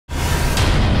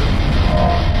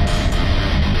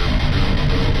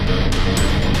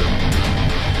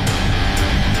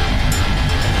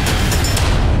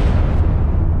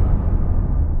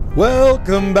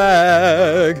Welcome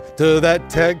back to that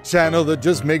tech channel that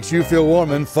just makes you feel warm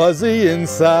and fuzzy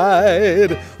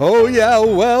inside. Oh yeah,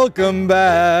 welcome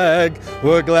back.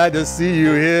 We're glad to see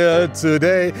you here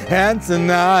today and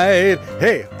tonight.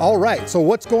 Hey, all right, so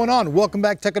what's going on? Welcome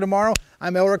back, Tech of Tomorrow.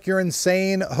 I'm Elric, your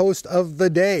insane host of the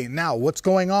day. Now, what's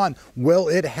going on? Well,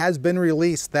 it has been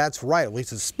released. That's right. At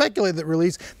least it's speculated that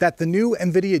released that the new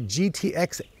NVIDIA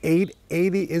GTX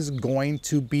 880 is going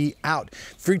to be out.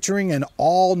 Featuring an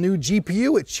all-new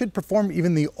GPU, it should perform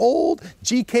even the old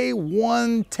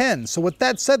GK110. So with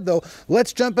that said, though,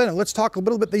 let's jump in and let's talk a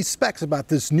little bit these specs about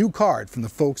this new card from the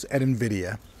folks at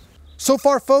NVIDIA. So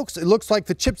far, folks, it looks like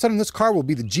the chipset in this card will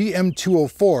be the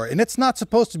GM204, and it's not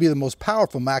supposed to be the most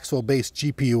powerful Maxwell-based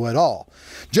GPU at all.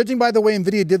 Judging by the way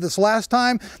NVIDIA did this last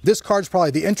time, this card's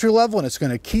probably the entry level, and it's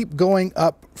going to keep going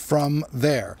up from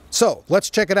there. So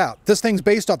let's check it out. This thing's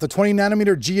based off the 20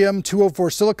 nanometer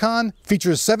GM204 silicon,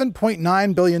 features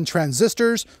 7.9 billion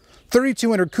transistors,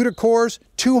 3200 CUDA cores,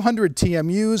 200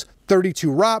 TMUs,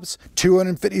 32 ROPs,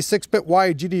 256-bit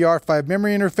wide GDDR5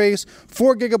 memory interface,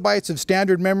 4 gigabytes of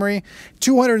standard memory,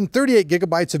 238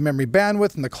 gigabytes of memory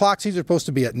bandwidth, and the clock speeds are supposed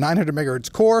to be at 900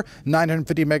 megahertz core,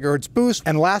 950 megahertz boost,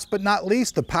 and last but not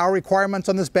least, the power requirements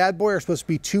on this bad boy are supposed to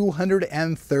be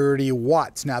 230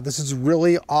 watts. Now, this is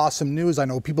really awesome news. I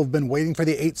know people have been waiting for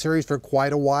the 8 series for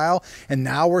quite a while, and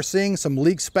now we're seeing some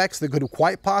leaked specs that could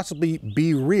quite possibly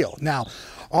be real. Now,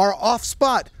 our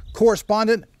off-spot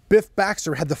correspondent, Biff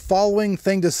Baxter, had the following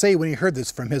thing to say when he heard this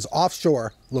from his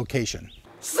offshore location.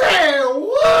 Say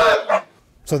what?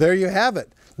 So there you have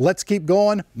it. Let's keep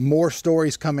going. More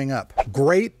stories coming up.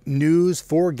 Great news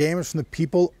for gamers from the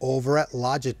people over at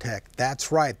Logitech.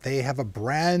 That's right. They have a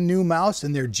brand new mouse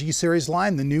in their G series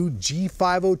line, the new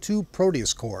G502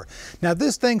 Proteus core. Now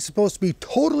this thing's supposed to be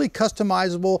totally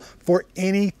customizable for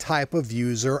any type of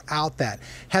user out there.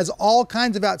 Has all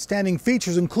kinds of outstanding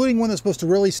features, including one that's supposed to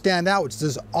really stand out, which is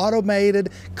this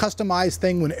automated, customized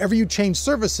thing. Whenever you change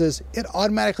surfaces, it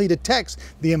automatically detects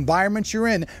the environment you're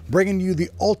in, bringing you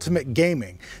the ultimate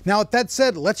gaming. Now, with that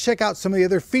said, let's check out some of the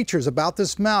other features about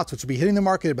this mouse, which will be hitting the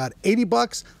market at about 80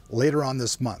 bucks later on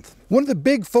this month. One of the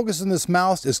big focuses in this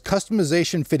mouse is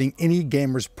customization fitting any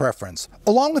gamer's preference.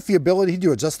 Along with the ability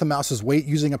to adjust the mouse's weight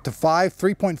using up to 5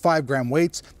 3.5 gram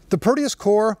weights, the Proteus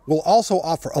core will also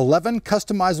offer 11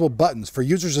 customizable buttons for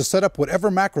users to set up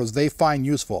whatever macros they find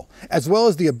useful, as well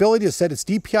as the ability to set its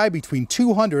DPI between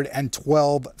 200 and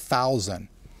 12,000.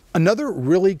 Another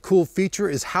really cool feature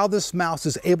is how this mouse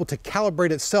is able to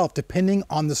calibrate itself depending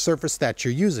on the surface that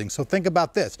you're using. So think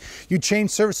about this. You change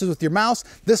surfaces with your mouse,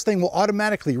 this thing will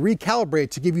automatically recalibrate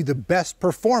to give you the best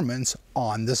performance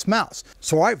on this mouse.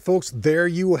 So all right, folks, there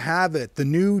you have it. The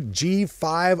new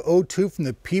G502 from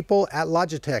the people at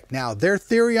Logitech. Now, their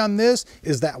theory on this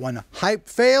is that when hype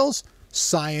fails,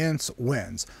 science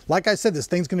wins. Like I said, this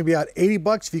thing's going to be out 80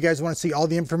 bucks. If you guys want to see all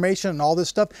the information and all this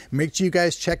stuff, make sure you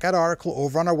guys check out our article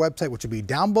over on our website, which will be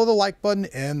down below the like button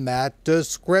in that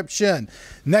description.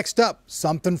 Next up,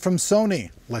 something from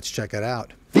Sony. Let's check it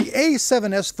out. The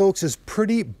A7S, folks, is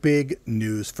pretty big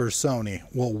news for Sony.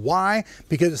 Well, why?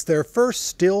 Because it's their first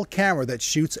still camera that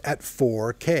shoots at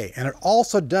 4K, and it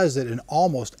also does it in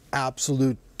almost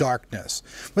absolute darkness.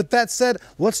 With that said,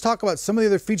 let's talk about some of the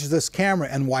other features of this camera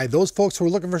and why those folks who are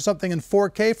looking for something in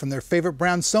 4K from their favorite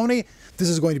brand Sony, this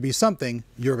is going to be something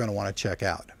you're going to want to check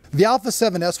out. The Alpha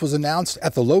 7S was announced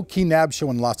at the Low-Key NAB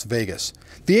show in Las Vegas.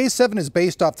 The A7 is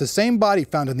based off the same body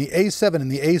found in the A7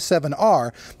 and the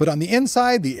A7R, but on the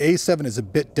inside, the A7 is a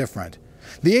bit different.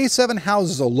 The A7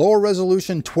 houses a lower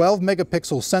resolution 12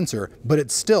 megapixel sensor, but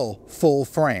it's still full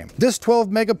frame. This 12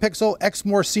 megapixel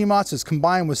Exmor CMOS is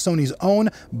combined with Sony's own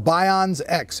Bions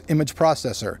X image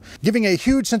processor, giving a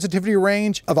huge sensitivity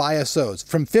range of ISOs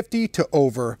from 50 to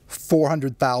over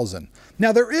 400,000.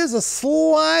 Now there is a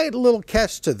slight little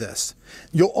catch to this.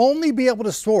 You'll only be able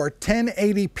to store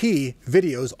 1080p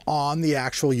videos on the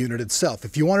actual unit itself.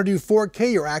 If you want to do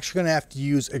 4K, you're actually going to have to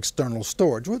use external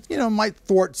storage, which, might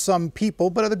thwart some people,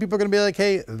 but other people are going to be like,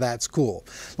 hey, that's cool.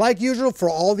 Like usual, for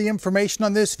all the information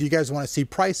on this, if you guys want to see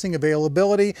pricing,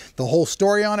 availability, the whole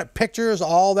story on it, pictures,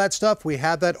 all that stuff, we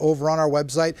have that over on our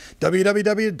website,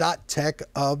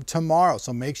 www.techoftomorrow.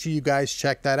 So make sure you guys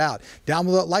check that out. Down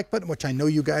below that like button, which I know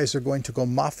you guys are going to go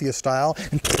mafia style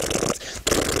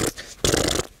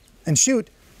and shoot.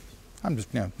 I'm just,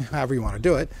 however you want to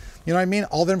do it. You know what I mean?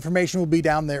 All the information will be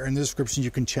down there in the description.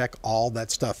 You can check all that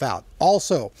stuff out.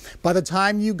 Also, by the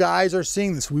time you guys are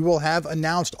seeing this, we will have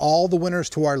announced all the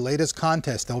winners to our latest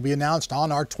contest. They'll be announced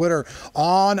on our Twitter,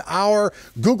 on our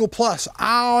Google+,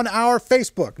 on our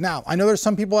Facebook. Now, I know there's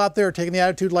some people out there taking the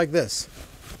attitude like this.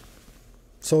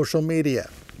 Social media.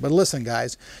 But listen,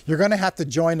 guys, you're going to have to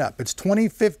join up. It's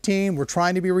 2015. We're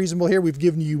trying to be reasonable here. We've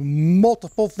given you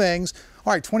multiple things.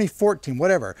 All right, 2014,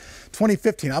 whatever.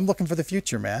 2015, I'm looking for the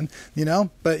future, man. You know,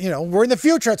 but you know, we're in the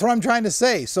future. That's what I'm trying to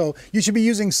say. So you should be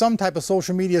using some type of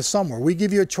social media somewhere. We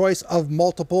give you a choice of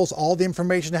multiples. All the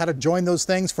information how to join those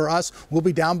things for us will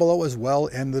be down below as well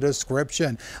in the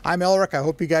description. I'm Elric. I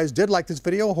hope you guys did like this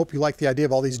video. I hope you like the idea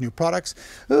of all these new products.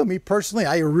 Me personally,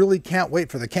 I really can't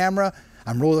wait for the camera.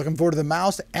 I'm really looking forward to the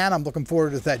mouse, and I'm looking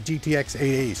forward to that GTX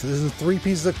 880. So this is 3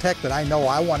 pieces of tech that I know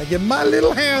I want to get my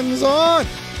little hands on.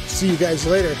 See you guys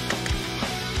later.